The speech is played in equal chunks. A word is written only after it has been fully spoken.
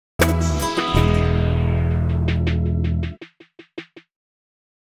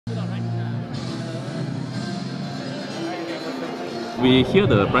we hear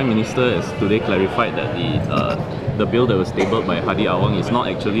the Prime Minister has today clarified that the bill that was tabled by Hadi Awang is not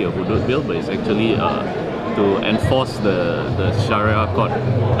actually a hudud bill, but it's actually to enforce the Sharia court,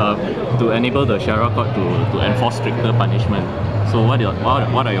 to enable the Sharia court to enforce stricter punishment. So what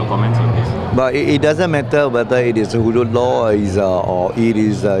are your comments on this? But it doesn't matter whether it is a hudud law or it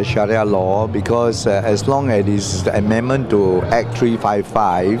is a Syariah law, because as long as it is the amendment to Act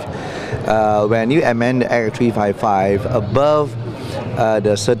 355, when you amend Act 355 above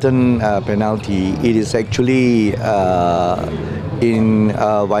the certain penalty, it is actually in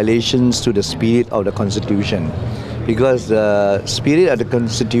violations to the spirit of the Constitution, because the spirit of the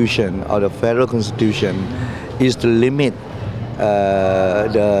Constitution, or the Federal Constitution, is to limit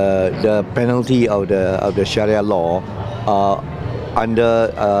the penalty of the Sharia law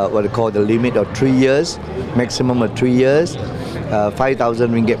under what they call the limit of 3 years, maximum of 3 years,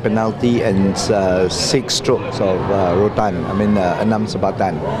 5,000 ringgit penalty, and 6 strokes of rotan, 6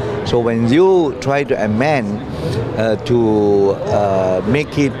 sebatan. So when you try to amend to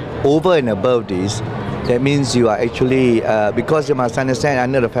make it over and above this, that means you are actually, because you must understand,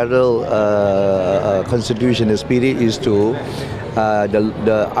 under the federal constitution, the spirit is to,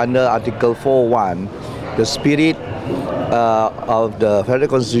 under Article 4.1, the spirit of the federal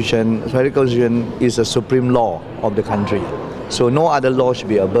constitution is a supreme law of the country. So no other law should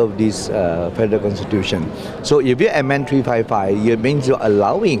be above this federal constitution. So if you amend 355, it means you're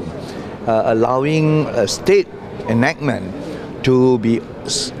allowing a state enactment to be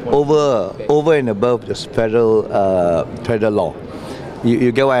over and above the federal law.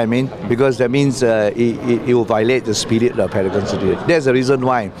 You get what I mean? Because that means it will violate the spirit of the federal constitution. That's the reason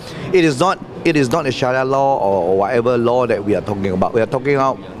why it is not a Sharia law or whatever law that we are talking about. We are talking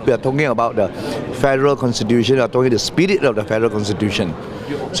about the federal constitution. We are talking the spirit of the federal constitution.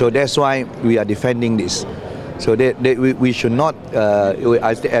 So that's why we are defending this. So we should not.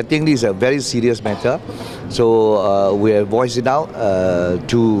 I think this is a very serious matter. So we have voiced it out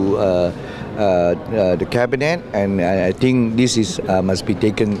to the cabinet, and I think this must be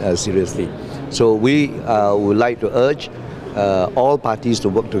taken seriously. So we would like to urge all parties to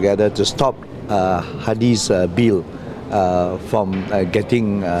work together to stop Hadi's bill from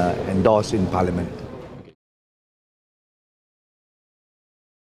getting endorsed in Parliament.